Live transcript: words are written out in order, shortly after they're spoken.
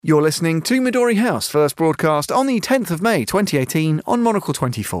You're listening to Midori House, first broadcast on the 10th of May 2018 on Monocle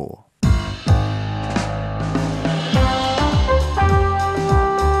 24.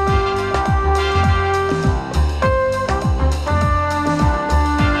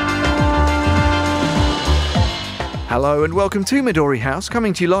 Hello and welcome to Midori House,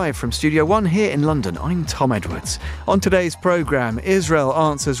 coming to you live from Studio 1 here in London. I'm Tom Edwards. On today's programme, Israel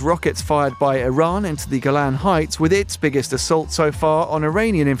answers rockets fired by Iran into the Golan Heights with its biggest assault so far on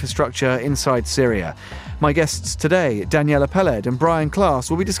Iranian infrastructure inside Syria. My guests today, Daniela Peled and Brian Klaas,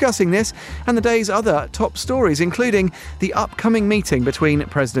 will be discussing this and the day's other top stories, including the upcoming meeting between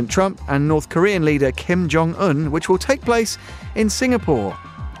President Trump and North Korean leader Kim Jong-un, which will take place in Singapore.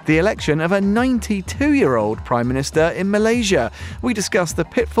 The election of a 92-year-old Prime Minister in Malaysia. We discuss the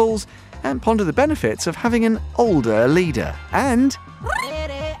pitfalls and ponder the benefits of having an older leader. And...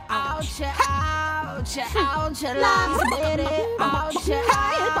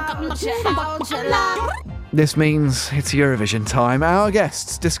 this means it's Eurovision time. Our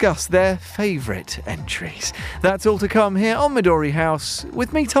guests discuss their favourite entries. That's all to come here on Midori House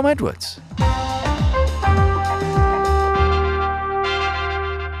with me, Tom Edwards.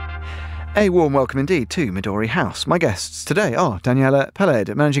 A warm welcome indeed to Midori House. My guests today are Daniela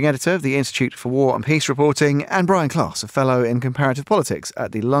Peled, Managing Editor of the Institute for War and Peace Reporting, and Brian Klaas, a Fellow in Comparative Politics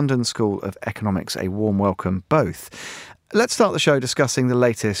at the London School of Economics. A warm welcome both. Let's start the show discussing the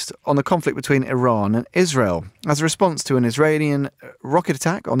latest on the conflict between Iran and Israel. As a response to an Israeli rocket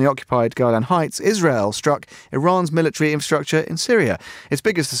attack on the occupied Golan Heights, Israel struck Iran's military infrastructure in Syria, its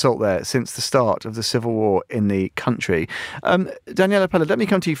biggest assault there since the start of the civil war in the country. Daniela Peled, let me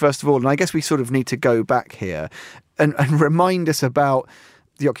come to you first of all, and I guess we sort of need to go back here and remind us about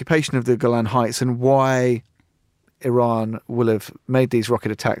the occupation of the Golan Heights and why Iran will have made these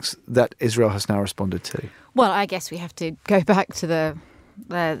rocket attacks that Israel has now responded to. Well, I guess we have to go back to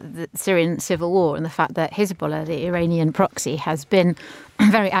the Syrian civil war and the fact that Hezbollah, the Iranian proxy, has been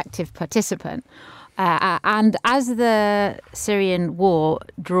a very active participant. And as the Syrian war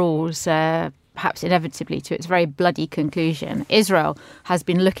draws perhaps inevitably to its very bloody conclusion, Israel has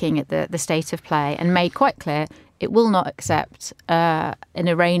been looking at the state of play and made quite clear it will not accept an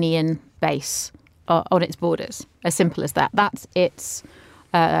Iranian base on its borders. As simple as that. That's its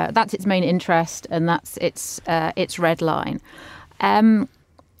main interest, and that's its red line.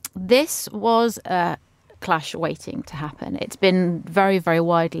 This was a clash waiting to happen. It's been very, very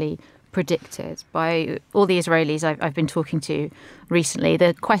widely predicted by all the Israelis I've been talking to recently.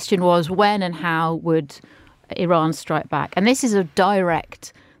 The question was when and how would Iran strike back? And this was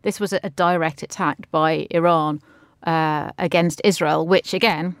a direct attack by Iran against Israel, which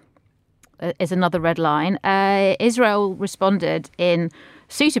again is another red line. Israel responded in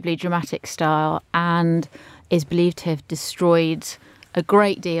suitably dramatic style and is believed to have destroyed a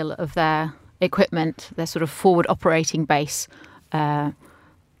great deal of their equipment, their sort of forward operating base in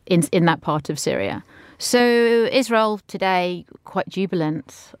that part of Syria. So Israel today, quite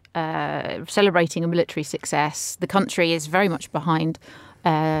jubilant, celebrating a military success. The country is very much behind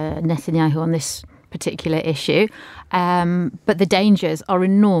Netanyahu on this particular issue, but the dangers are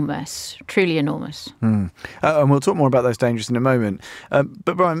enormous, truly enormous. And we'll talk more about those dangers in a moment.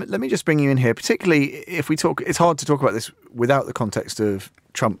 But Brian, let me just bring you in here, particularly if we talk, it's hard to talk about this without the context of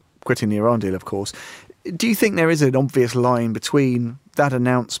Trump quitting the Iran deal, of course. Do you think there is an obvious line between that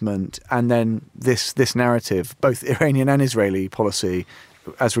announcement and then this narrative, both Iranian and Israeli policy,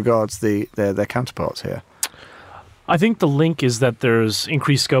 as regards their counterparts here? I think the link is that there's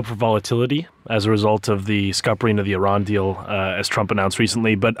increased scope for volatility as a result of the scuppering of the Iran deal, as Trump announced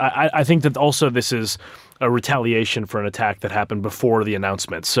recently. But I think that also this is a retaliation for an attack that happened before the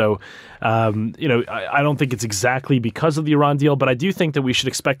announcement. So, I don't think it's exactly because of the Iran deal, but I do think that we should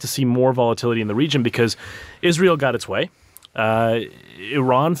expect to see more volatility in the region because Israel got its way.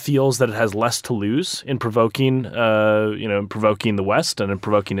 Iran feels that it has less to lose in provoking the West and in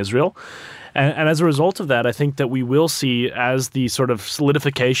provoking Israel. And as a result of that, I think that we will see, as the sort of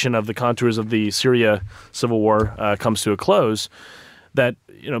solidification of the contours of the Syria civil war comes to a close, that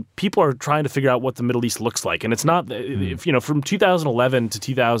people are trying to figure out what the Middle East looks like. And it's not, from 2011 to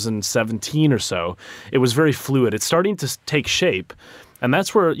 2017 or so, it was very fluid. It's starting to take shape. And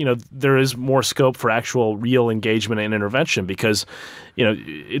that's where, there is more scope for actual real engagement and intervention because,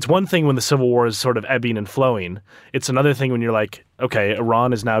 it's one thing when the civil war is sort of ebbing and flowing. It's another thing when you're like, okay,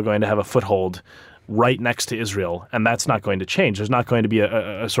 Iran is now going to have a foothold right next to Israel, and that's not going to change. There's not going to be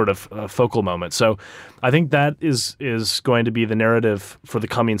a sort of a focal moment. So I think that is going to be the narrative for the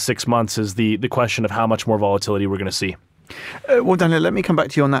coming 6 months is the question of how much more volatility we're going to see. Well, Daniel, let me come back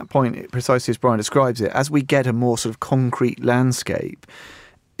to you on that point, precisely as Brian describes it. As we get a more sort of concrete landscape,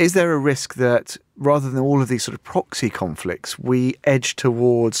 Is there a risk that rather than all of these sort of proxy conflicts, we edge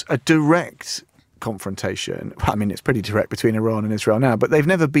towards a direct confrontation? I mean, it's pretty direct between Iran and Israel now, but they've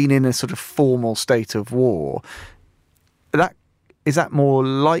never been in a sort of formal state of war. Is that more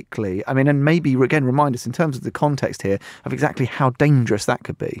likely? I mean, and maybe, again, remind us in terms of the context here of exactly how dangerous that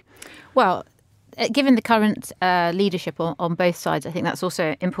could be. Well, given the current leadership on both sides, I think that's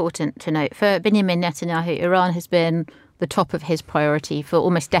also important to note. For Benjamin Netanyahu, Iran has been the top of his priority for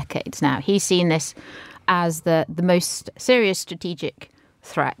almost decades now. He's seen this as the most serious strategic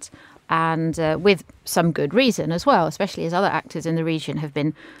threat, and with some good reason as well, especially as other actors in the region have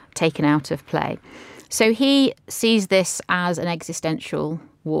been taken out of play. So he sees this as an existential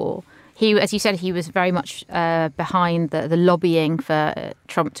war. He, as you said, he was very much behind the lobbying for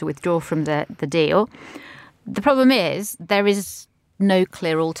Trump to withdraw from the deal. The problem is there is no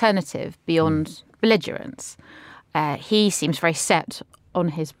clear alternative beyond belligerence. He seems very set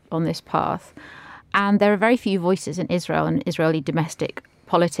on this path. And there are very few voices in Israel and Israeli domestic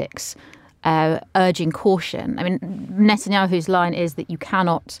politics urging caution. I mean, Netanyahu's line is that you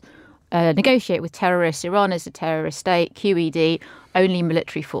cannot negotiate with terrorists. Iran is a terrorist state. QED, only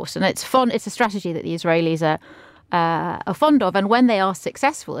military force. And it's a strategy that the Israelis are fond of. And when they are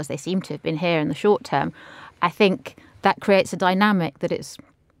successful, as they seem to have been here in the short term, I think that creates a dynamic that it's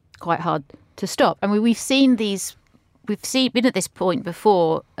quite hard to stop. I mean, we've been at this point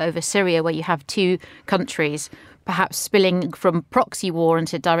before over Syria, where you have two countries perhaps spilling from proxy war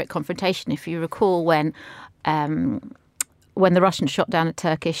into direct confrontation. If you recall when the Russians shot down a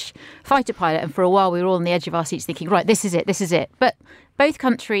Turkish fighter pilot, and for a while we were all on the edge of our seats thinking, right, this is it. But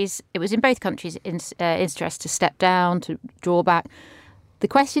it was in both countries' interest to step down, to draw back. The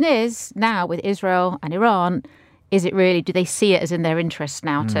question is now with Israel and Iran, do they see it as in their interest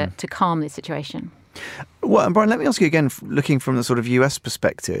now to calm the situation? Well, and Brian, let me ask you again, looking from the sort of US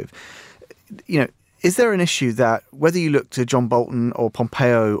perspective, is there an issue that whether you look to John Bolton or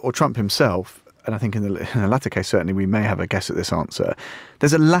Pompeo or Trump himself, and I think in the latter case, certainly we may have a guess at this answer,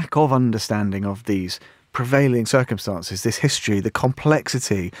 there's a lack of understanding of these prevailing circumstances, this history, the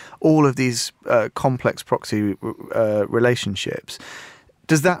complexity, all of these complex proxy relationships.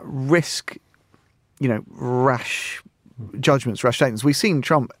 Does that risk, rash judgments, rash statements? We've seen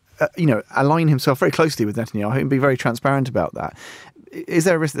Trump, align himself very closely with Netanyahu and be very transparent about that. Is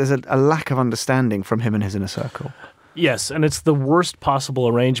there a risk that there's a lack of understanding from him and his inner circle? Yes, and it's the worst possible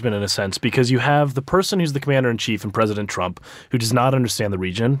arrangement in a sense, because you have the person who's the commander-in-chief and President Trump, who does not understand the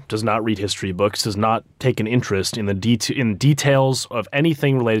region, does not read history books, does not take an interest in in details of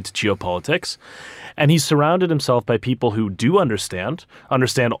anything related to geopolitics. And he's surrounded himself by people who do understand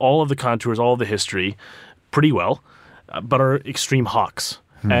all of the contours, all of the history pretty well, but are extreme hawks.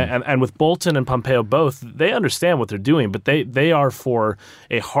 And with Bolton and Pompeo both, they understand what they're doing, but they are for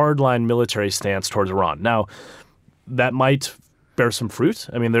a hardline military stance towards Iran. Now, that might bear some fruit.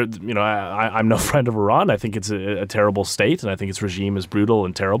 I mean, I'm no friend of Iran. I think it's a terrible state, and I think its regime is brutal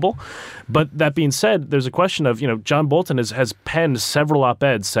and terrible. But that being said, there's a question of, John Bolton has penned several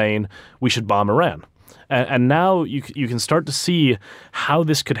op-eds saying we should bomb Iran. And now you can start to see how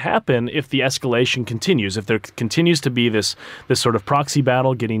this could happen if the escalation continues, if there continues to be this sort of proxy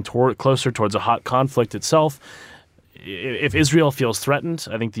battle getting closer towards a hot conflict itself. If Israel feels threatened,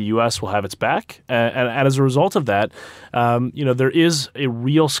 I think the U.S. will have its back. And as a result of that, there is a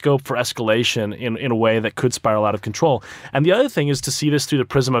real scope for escalation in a way that could spiral out of control. And the other thing is to see this through the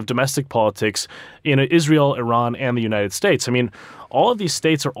prism of domestic politics in Israel, Iran, and the United States. I mean, all of these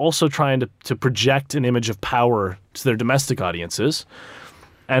states are also trying to project an image of power to their domestic audiences.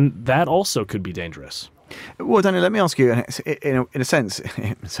 And that also could be dangerous. Well, Daniel, let me ask you, in a sense,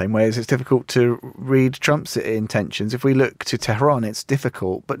 in the same way as it's difficult to read Trump's intentions, if we look to Tehran, it's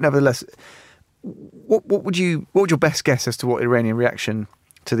difficult. But nevertheless, what would your best guess as to what Iranian reaction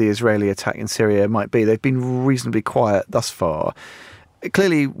to the Israeli attack in Syria might be? They've been reasonably quiet thus far.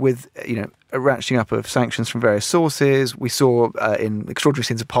 Clearly, with a ratcheting up of sanctions from various sources, we saw in extraordinary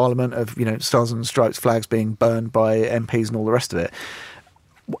scenes of Parliament of stars and stripes flags being burned by MPs and all the rest of it.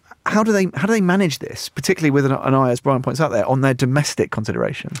 How do they manage this, particularly with an eye, as Brian points out there, on their domestic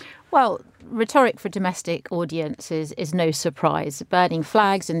consideration? Well, rhetoric for domestic audiences is no surprise. Burning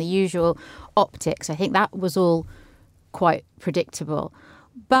flags and the usual optics, I think that was all quite predictable.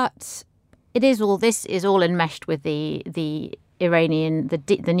 But this is all enmeshed with the Iranian,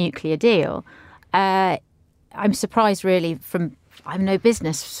 the nuclear deal. I'm surprised really I'm no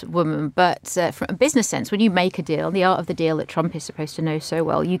businesswoman, but from a business sense, when you make a deal, the art of the deal that Trump is supposed to know so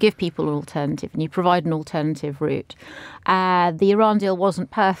well, you give people an alternative and you provide an alternative route. The Iran deal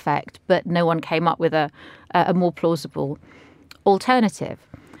wasn't perfect, but no one came up with a more plausible alternative.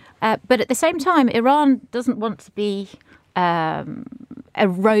 But at the same time, Iran doesn't want to be a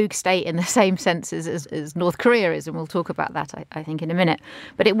rogue state in the same sense as North Korea is, and we'll talk about that, I think, in a minute.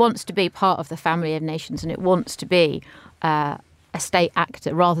 But it wants to be part of the family of nations, and it wants to be a state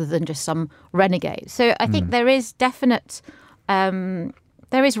actor rather than just some renegade. So I think there is definite,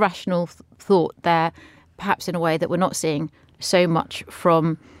 there is rational thought there, perhaps in a way that we're not seeing so much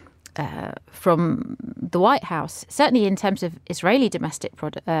from the White House, certainly in terms of Israeli domestic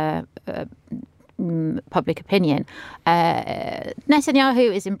public opinion.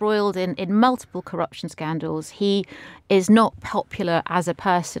 Netanyahu is embroiled in multiple corruption scandals. He is not popular as a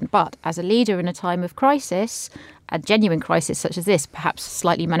person, but as a leader in a time of crisis, a genuine crisis such as this, perhaps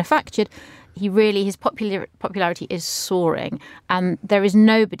slightly manufactured, his popularity is soaring, and there is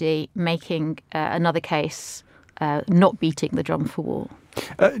nobody making another case not beating the drum for war.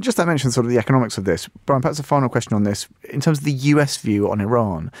 Just that mention sort of the economics of this. Brian, perhaps a final question on this. In terms of the US view on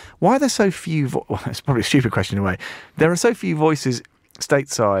Iran, why are there so few... well, it's probably a stupid question in a way. There are so few voices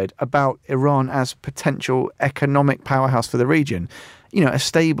stateside about Iran as potential economic powerhouse for the region. You know, a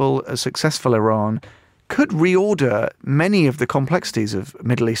stable, a successful Iran could reorder many of the complexities of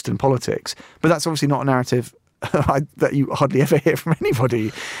Middle Eastern politics, but that's obviously not a narrative that you hardly ever hear from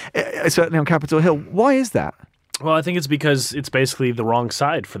anybody, certainly on Capitol Hill. Why is that? Well, I think it's because it's basically the wrong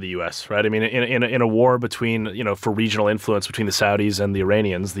side for the U.S., right? I mean, in a war between, for regional influence between the Saudis and the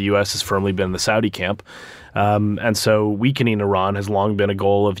Iranians, the U.S. has firmly been in the Saudi camp. And so weakening Iran has long been a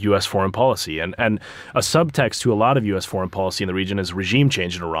goal of U.S. foreign policy. And a subtext to a lot of U.S. foreign policy in the region is regime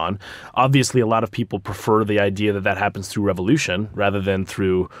change in Iran. Obviously, a lot of people prefer the idea that happens through revolution rather than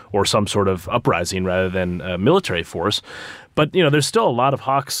or some sort of uprising rather than military force. But, there's still a lot of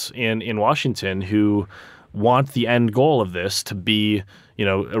hawks in Washington who want the end goal of this to be,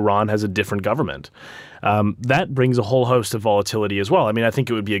 Iran has a different government. That brings a whole host of volatility as well. I mean, I think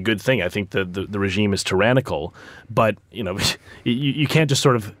it would be a good thing. I think the regime is tyrannical, but, you can't just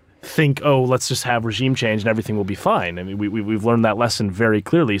sort of think, oh, let's just have regime change and everything will be fine. I mean, we've learned that lesson very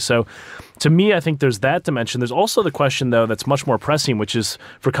clearly. So to me, I think there's that dimension. There's also the question, though, that's much more pressing, which is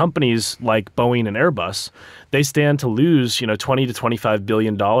for companies like Boeing and Airbus, they stand to lose, $20 to $25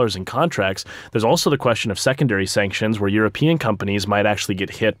 billion in contracts. There's also the question of secondary sanctions, where European companies might actually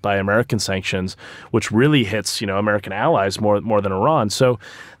get hit by American sanctions, which really hits, American allies more than Iran. So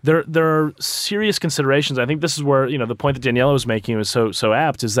there are serious considerations. I think this is where, the point that Daniela was making was so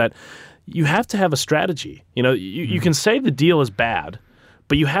apt, is that you have to have a strategy. You can say the deal is bad,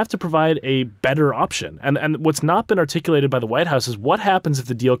 but you have to provide a better option. And what's not been articulated by the White House is what happens if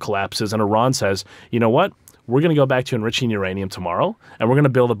the deal collapses and Iran says, you know what, we're going to go back to enriching uranium tomorrow, and we're going to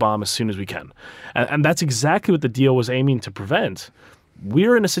build a bomb as soon as we can. And that's exactly what the deal was aiming to prevent.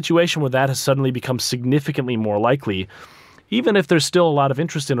 We're in a situation where that has suddenly become significantly more likely, even if there's still a lot of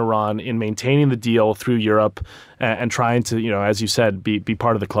interest in Iran in maintaining the deal through Europe and trying to, as you said, be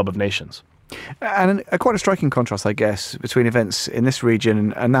part of the club of nations. And quite a striking contrast, I guess, between events in this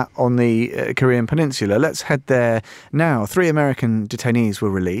region and that on the Korean Peninsula. Let's head there now. 3 American detainees were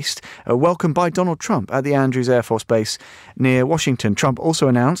released, welcomed by Donald Trump at the Andrews Air Force Base near Washington. Trump also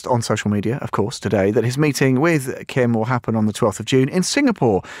announced on social media, of course, today, that his meeting with Kim will happen on the 12th of June in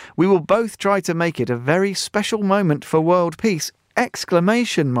Singapore. We will both try to make it a very special moment for world peace! !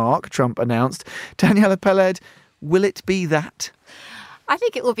 Trump announced. Daniela Peled, will it be that? I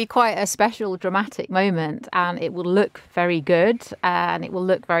think it will be quite a special, dramatic moment, and it will look very good, and it will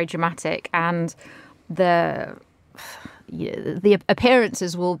look very dramatic, and the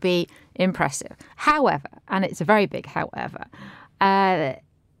appearances will be impressive. However, and it's a very big however, I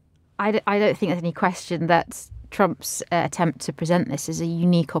don't think there's any question that Trump's attempt to present this as a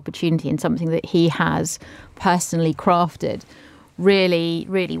unique opportunity and something that he has personally crafted really,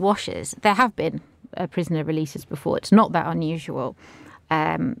 really washes. There have been prisoner releases before. It's not that unusual.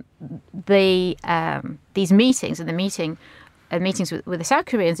 These meetings and meetings with the South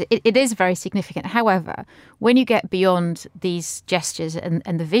Koreans, it is very significant. However, when you get beyond these gestures and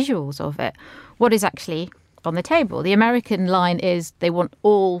the visuals of it, what is actually on the table? The American line is they want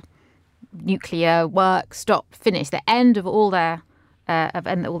all nuclear work stopped, finished, the end of all their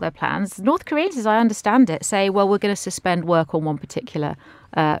plans. The North Koreans, as I understand it, say, well, we're going to suspend work on one particular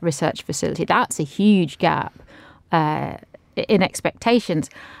research facility. That's a huge gap in expectations.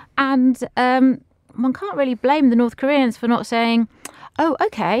 And one can't really blame the North Koreans for not saying, oh,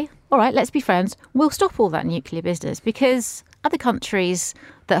 OK, all right, let's be friends. We'll stop all that nuclear business, because other countries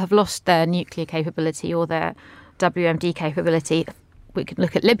that have lost their nuclear capability or their WMD capability, we could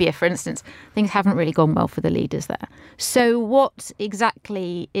look at Libya, for instance, things haven't really gone well for the leaders there. So what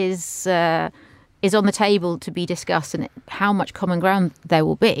exactly is is on the table to be discussed, and how much common ground there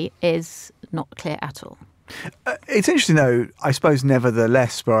will be is not clear at all. It's interesting, though, I suppose,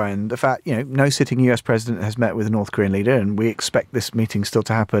 nevertheless, Brian, the fact, no sitting US president has met with a North Korean leader, and we expect this meeting still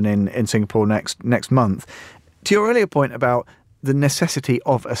to happen in Singapore next month. To your earlier point about the necessity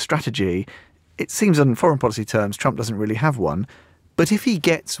of a strategy, it seems in foreign policy terms Trump doesn't really have one. But if he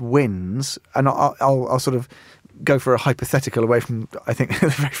gets wins, and I'll sort of go for a hypothetical away from, I think, the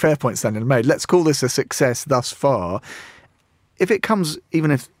very fair point Daniela made, let's call this a success thus far. If it comes,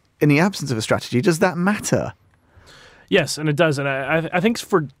 even if in the absence of a strategy, does that matter? Yes, and it does. And I think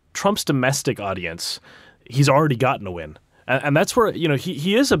for Trump's domestic audience, he's already gotten a win. And that's where,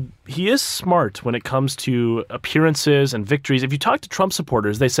 he is smart when it comes to appearances and victories. If you talk to Trump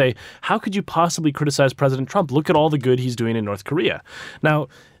supporters, they say, how could you possibly criticize President Trump? Look at all the good he's doing in North Korea. Now,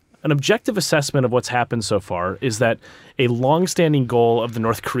 an objective assessment of what's happened so far is that a longstanding goal of the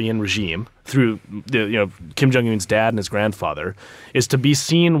North Korean regime through Kim Jong-un's dad and his grandfather is to be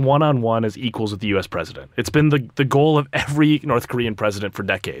seen one-on-one as equals with the U.S. president. It's been the goal of every North Korean president for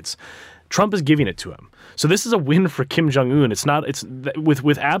decades. Trump is giving it to him. So this is a win for Kim Jong-un. It's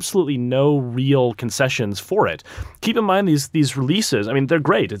with absolutely no real concessions for it. Keep in mind these releases. I mean, they're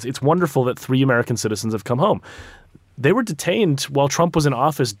great. It's wonderful that 3 American citizens have come home. They were detained while Trump was in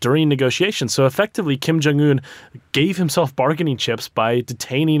office during negotiations. So effectively, Kim Jong-un gave himself bargaining chips by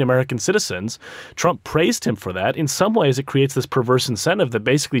detaining American citizens. Trump praised him for that. In some ways, it creates this perverse incentive that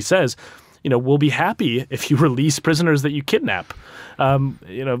basically says, we'll be happy if you release prisoners that you kidnap.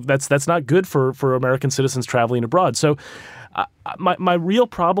 That's not good for American citizens traveling abroad. So my real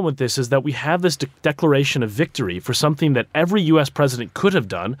problem with this is that we have this declaration of victory for something that every U.S. president could have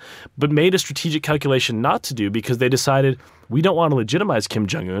done, but made a strategic calculation not to do because they decided we don't want to legitimize Kim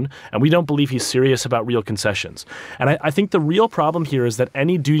Jong-un and we don't believe he's serious about real concessions. And I think the real problem here is that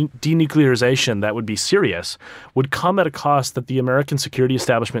any denuclearization that would be serious would come at a cost that the American security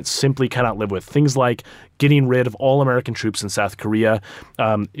establishment simply cannot live with. Things like getting rid of all American troops in South Korea,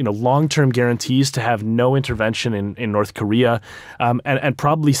 long-term guarantees to have no intervention in North Korea, and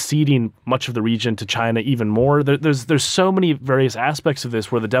probably ceding much of the region to China even more. There's so many various aspects of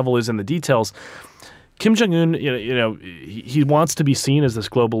this where the devil is in the details. Kim Jong-un, he wants to be seen as this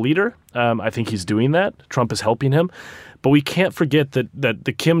global leader. I think he's doing that. Trump is helping him. But we can't forget that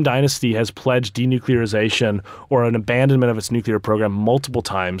the Kim dynasty has pledged denuclearization or an abandonment of its nuclear program multiple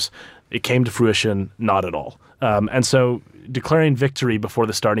times. It came to fruition not at all. And so declaring victory before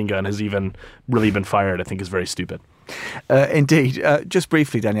the starting gun has even really been fired, I think, is very stupid. Indeed. Just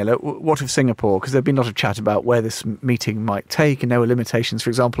briefly, Daniela, what of Singapore? Because there's been a lot of chat about where this meeting might take, and there were limitations, for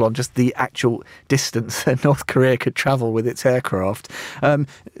example, on just the actual distance that North Korea could travel with its aircraft.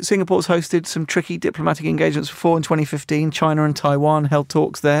 Singapore's hosted some tricky diplomatic engagements before in 2015. China and Taiwan held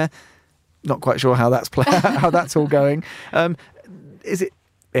talks there. Not quite sure how that's all going. It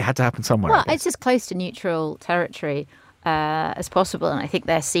had to happen somewhere? Well, it's as close to neutral territory as possible, and I think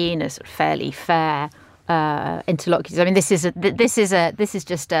they're seen as fairly fair interlocutors. I mean, this is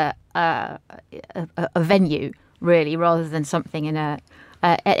just a venue, really, rather than something in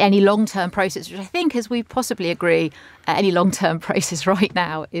any long-term process, which I think, as we possibly agree, any long-term process right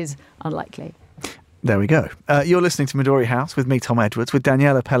now is unlikely. There we go. You're listening to Midori House with me, Tom Edwards, with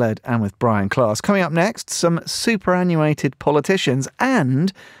Daniela Peled and with Brian Klaas. Coming up next, some superannuated politicians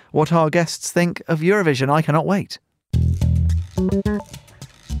and what our guests think of Eurovision. I cannot wait.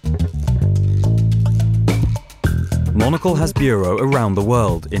 Monocle has bureau around the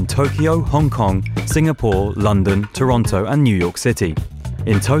world in Tokyo, Hong Kong, Singapore, London, Toronto and New York City.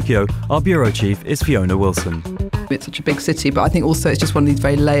 In Tokyo, our bureau chief is Fiona Wilson. It's such a big city, but I think also it's just one of these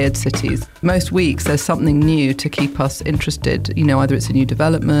very layered cities. Most weeks there's something new to keep us interested, either it's a new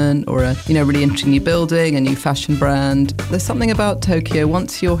development or a really interesting new building, a new fashion brand. There's something about Tokyo,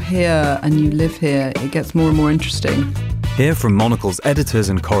 once you're here and you live here, it gets more and more interesting. Hear from Monocle's editors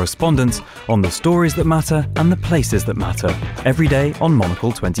and correspondents on the stories that matter and the places that matter, every day on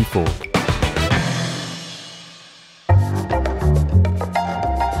Monocle 24.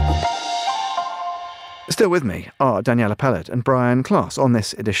 Still with me are Daniela Peled and Brian Klaas on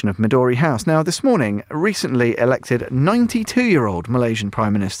this edition of Midori House. Now, this morning, recently elected 92-year-old Malaysian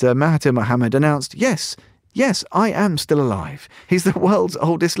Prime Minister Mahathir Mohamad announced, yes, I am still alive. He's the world's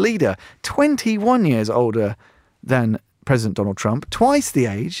oldest leader, 21 years older than President Donald Trump, twice the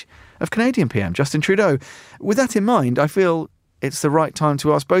age of Canadian PM Justin Trudeau. With that in mind, I feel it's the right time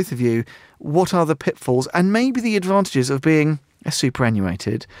to ask both of you, what are the pitfalls and maybe the advantages of being a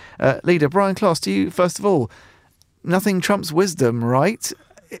superannuated leader? Brian Klaas, to you first of all. Nothing trumps wisdom, right?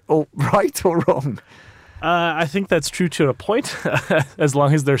 Or right or wrong? I think that's true to a point, as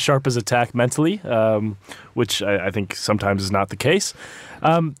long as they're sharp as a tack mentally, which I think sometimes is not the case.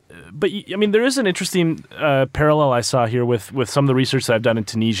 But I mean, there is an interesting parallel I saw here with some of the research that I've done in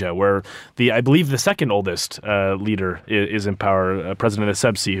Tunisia, where I believe the second oldest leader is in power, President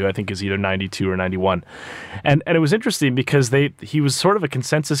Essebsi, who I think is either 92 or 91. And it was interesting because he was sort of a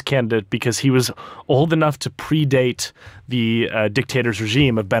consensus candidate because he was old enough to predate the dictator's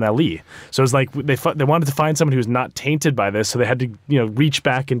regime of Ben Ali. So it was like they wanted to find someone who was not tainted by this, so they had to reach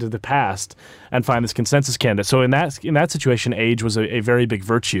back into the past and find this consensus candidate. So in that situation, age was a very big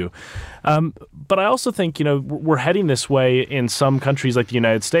virtue. But I also think we're heading this way in some countries like the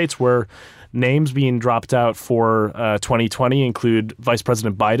United States, where names being dropped out for 2020 include Vice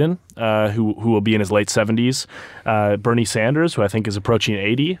President Biden, who will be in his late 70s, Bernie Sanders, who I think is approaching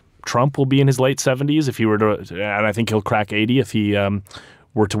 80. Trump will be in his late 70s if he were to, and I think he'll crack 80 if he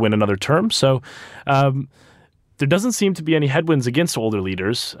were to win another term. So there doesn't seem to be any headwinds against older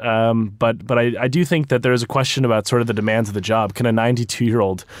leaders, but I do think that there is a question about sort of the demands of the job. Can a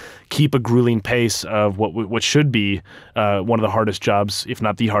 92-year-old keep a grueling pace of what should be one of the hardest jobs, if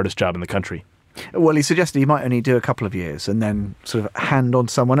not the hardest job in the country? Well, he suggested he might only do a couple of years and then sort of hand on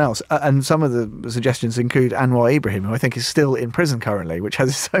to someone else. And some of the suggestions include Anwar Ibrahim, who I think is still in prison currently, which has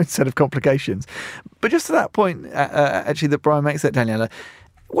its own set of complications. But just to that point, actually, that Brian makes that, Daniela,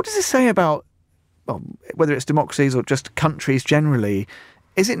 what does this say about, whether it's democracies or just countries generally?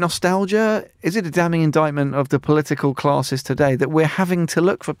 Is it nostalgia? Is it a damning indictment of the political classes today that we're having to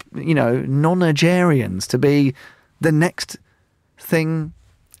look for, non-Nigerians to be the next thing,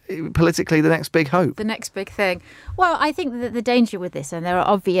 politically, the next big hope? The next big thing. Well, I think that the danger with this, and there are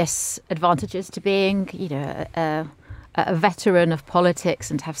obvious advantages to being, a veteran of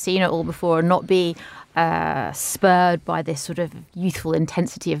politics and to have seen it all before and not be spurred by this sort of youthful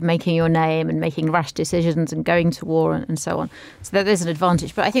intensity of making your name and making rash decisions and going to war and so on. So that is an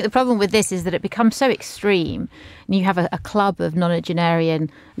advantage. But I think the problem with this is that it becomes so extreme, and you have a club of nonagenarian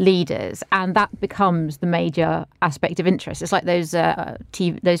leaders, and that becomes the major aspect of interest. It's like those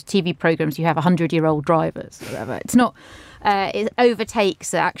TV programs you have 100-year-old drivers or whatever. It's not. It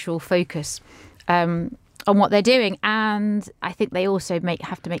overtakes the actual focus on what they're doing, and I think they also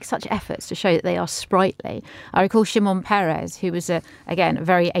have to make such efforts to show that they are sprightly. I recall Shimon Peres, who was a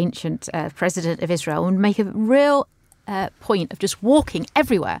very ancient president of Israel, and make a real point of just walking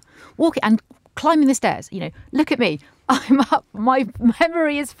everywhere, and climbing the stairs. Look at me, I'm up, my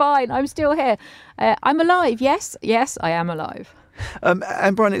memory is fine, I'm still here, I'm alive. Yes, I am alive.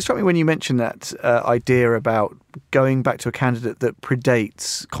 And Brian, it struck me when you mentioned that idea about going back to a candidate that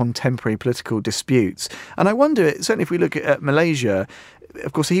predates contemporary political disputes. And I wonder, certainly if we look at Malaysia,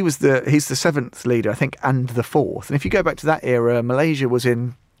 of course, he's the seventh leader, I think, and the fourth. And if you go back to that era, Malaysia was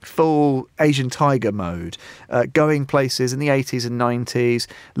in full Asian tiger mode, going places in the 80s and 90s,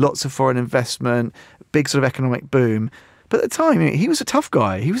 lots of foreign investment, big sort of economic boom. But at the time, he was a tough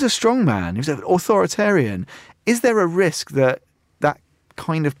guy. He was a strong man. He was an authoritarian. Is there a risk that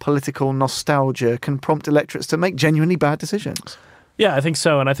kind of political nostalgia can prompt electorates to make genuinely bad decisions? Yeah, I think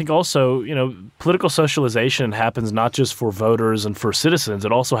so. And I think also, political socialization happens not just for voters and for citizens.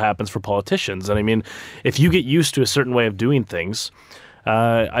 It also happens for politicians. And I mean, if you get used to a certain way of doing things,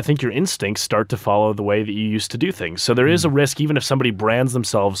 I think your instincts start to follow the way that you used to do things. So there is a risk, even if somebody brands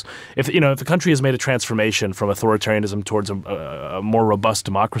themselves, if the country has made a transformation from authoritarianism towards a more robust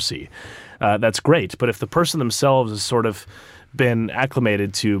democracy, that's great. But if the person themselves has sort of been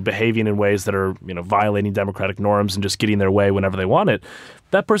acclimated to behaving in ways that are, violating democratic norms and just getting their way whenever they want it,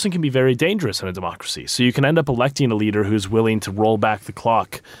 that person can be very dangerous in a democracy. So you can end up electing a leader who's willing to roll back the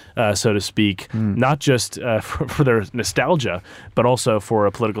clock, so to speak, not just for their nostalgia, but also for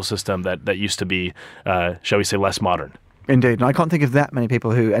a political system that used to be, shall we say, less modern. Indeed. And I can't think of that many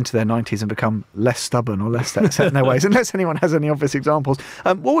people who enter their 90s and become less stubborn or less set in their ways, unless anyone has any obvious examples.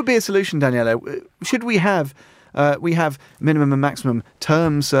 What would be a solution, Daniela? Should we have minimum and maximum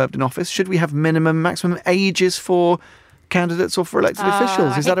terms served in office? Should we have minimum and maximum ages for candidates or for elected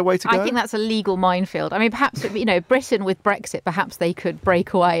officials? Is that a way to go? I think that's a legal minefield. I mean, perhaps Britain with Brexit, perhaps they could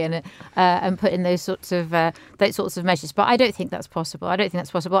break away and put in those sorts of measures. But I don't think that's possible.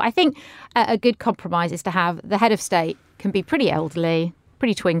 I think a good compromise is to have the head of state can be pretty elderly,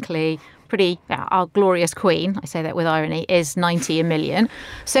 pretty twinkly, our glorious Queen, I say that with irony, is 90 a million.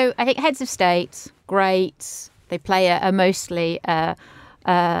 So I think heads of state, great. They play a mostly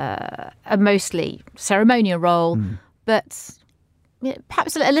ceremonial role, but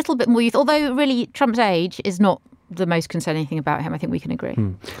perhaps a little bit more youth. Although really Trump's age is not the most concerning thing about him. I think we can agree.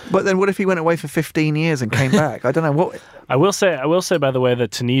 But then what if he went away for 15 years and came back? I don't know what. I will say, by the way,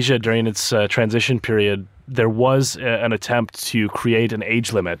 that Tunisia, during its transition period, there was an attempt to create an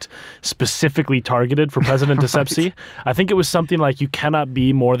age limit specifically targeted for President Dessebsi. I think it was something like you cannot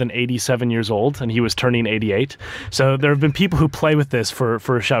be more than 87 years old, and he was turning 88. So there have been people who play with this for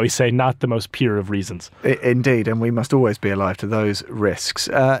shall we say, not the most pure of reasons. Indeed, and we must always be alive to those risks.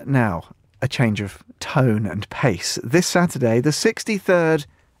 Now, a change of tone and pace. This Saturday, the 63rd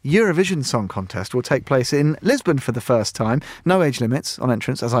Eurovision Song Contest will take place in Lisbon for the first time. No age limits on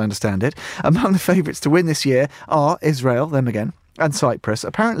entrance, as I understand it. Among the favourites to win this year are Israel, them again, and Cyprus.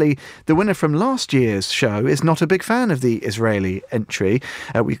 Apparently, the winner from last year's show is not a big fan of the Israeli entry.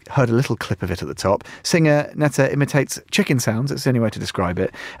 We heard a little clip of it at the top. Singer Netta imitates chicken sounds. It's the only way to describe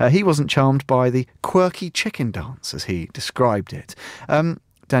it. He wasn't charmed by the quirky chicken dance, as he described it.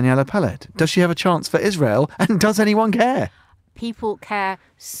 Daniela Peled, does she have a chance for Israel, and does anyone care? People care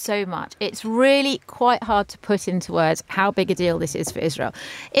so much. It's really quite hard to put into words how big a deal this is for Israel.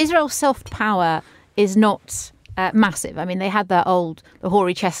 Israel's soft power is not massive. I mean, they had the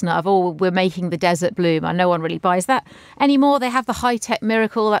hoary chestnut of, we're making the desert bloom, and no one really buys that anymore. They have the high-tech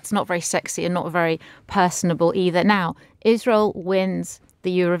miracle. That's not very sexy and not very personable either. Now, Israel wins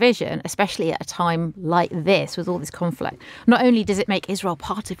the Eurovision, especially at a time like this with all this conflict. Not only does it make Israel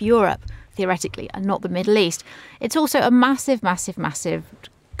part of Europe, theoretically, and not the Middle East, it's also a massive, massive, massive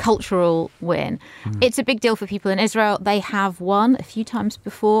cultural win. It's a big deal for people in Israel. They have won a few times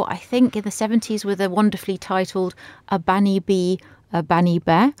before, I think in the 70s with a wonderfully titled Abani Bi, Abani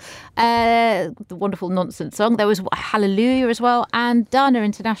Bear, the wonderful nonsense song. There was Hallelujah as well, and Dana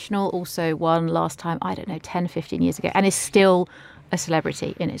International also won last time, 10, 15 years ago, and is still a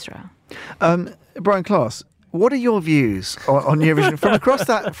celebrity in Israel. Brian Klaas, what are your views on Eurovision from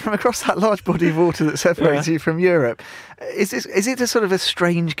across that large body of water that separates you from Europe? Is it a sort of a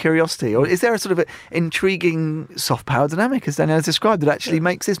strange curiosity, or is there a sort of an intriguing soft power dynamic, as Daniel has described, that actually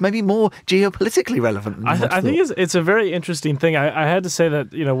makes this maybe more geopolitically relevant? I think it's a very interesting thing. I had to say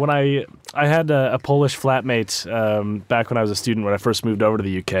that when I had a Polish flatmate back when I was a student when I first moved over to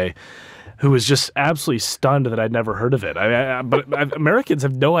the UK, who was just absolutely stunned that I'd never heard of it. But Americans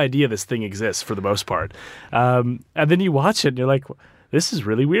have no idea this thing exists for the most part. And then you watch it and you're like, this is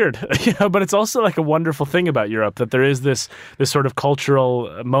really weird. But it's also like a wonderful thing about Europe, that there is this sort of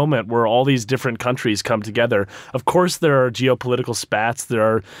cultural moment where all these different countries come together. Of course, there are geopolitical spats. There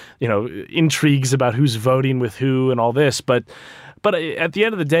are, intrigues about who's voting with who and all this. But at the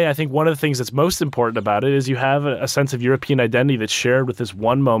end of the day, I think one of the things that's most important about it is you have a sense of European identity that's shared with this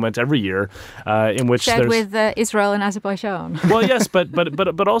one moment every year, in which shared with Israel and Azerbaijan. Well, yes,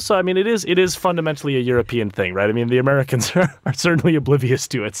 but also, I mean, it is fundamentally a European thing, right? I mean, the Americans are certainly oblivious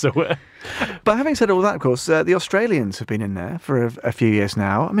to it. So, but having said all that, of course, the Australians have been in there for a few years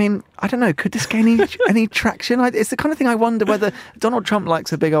now. I mean, I don't know, could this gain any traction? It's the kind of thing I wonder whether Donald Trump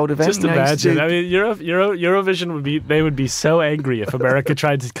likes a big old event. Just imagine. I mean, Eurovision would be so angry if America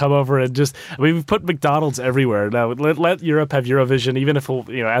tried to come over and we've put McDonald's everywhere. Now, let Europe have Eurovision, even if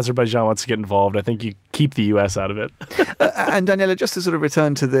Azerbaijan wants to get involved. I think you keep the US out of it. And Daniela, just to sort of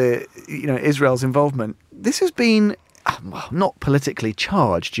return to the Israel's involvement, this has been not politically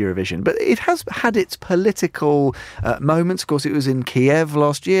charged Eurovision, but it has had its political moments. Of course, it was in Kiev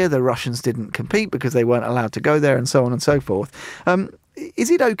last year. The Russians didn't compete because they weren't allowed to go there, and so on and so forth. Is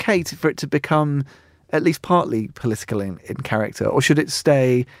it okay for it to become at least partly political in character, or should it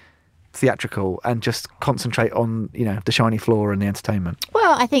stay theatrical and just concentrate on the shiny floor and the entertainment?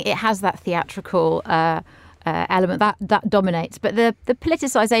 Well, I think it has that theatrical element that dominates, but the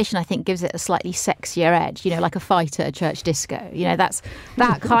politicisation, I think, gives it a slightly sexier edge. Like a fighter church disco. That's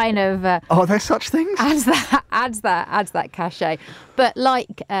that kind of. Are there such things? Adds that cachet. But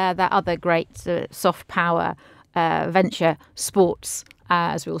like that other great soft power venture, sports.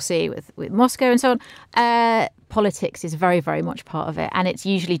 As we'll see with Moscow and so on, politics is very, very much part of it. And it's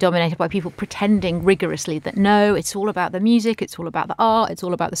usually dominated by people pretending rigorously that, no, it's all about the music, it's all about the art, it's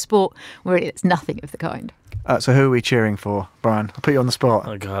all about the sport, where it's nothing of the kind. So who are we cheering for, Brian? I'll put you on the spot.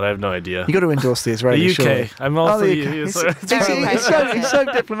 Oh, God, I have no idea. You've got to endorse the Israelis, the UK. Surely. I'm also the UK. It's so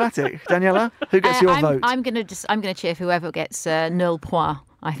diplomatic. Daniela, who gets your vote? I'm going to cheer for whoever gets nil point.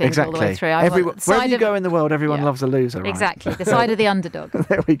 I think exactly. all the way through. Wherever you go in the world, everyone loves a loser, right? Exactly, the side of the underdog.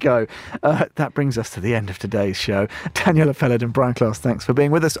 There we go. That brings us to the end of today's show. Daniela Peled and Brian Klaas, thanks for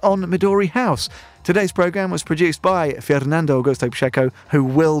being with us on Midori House. Today's programme was produced by Fernando Augusto Pacheco, who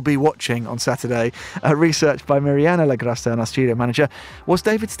will be watching on Saturday. Research by Mariana Lagrasta, and our studio manager was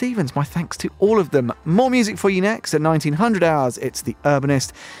David Stevens. My thanks to all of them. More music for you next at 1900 hours. It's The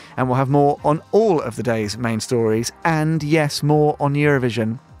Urbanist, and we'll have more on all of the day's main stories, and yes, more on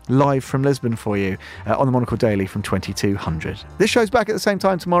Eurovision. Live from Lisbon for you on the Monocle Daily from 2200. This show's back at the same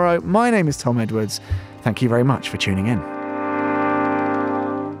time tomorrow. My name is Tom Edwards. Thank you very much for tuning in.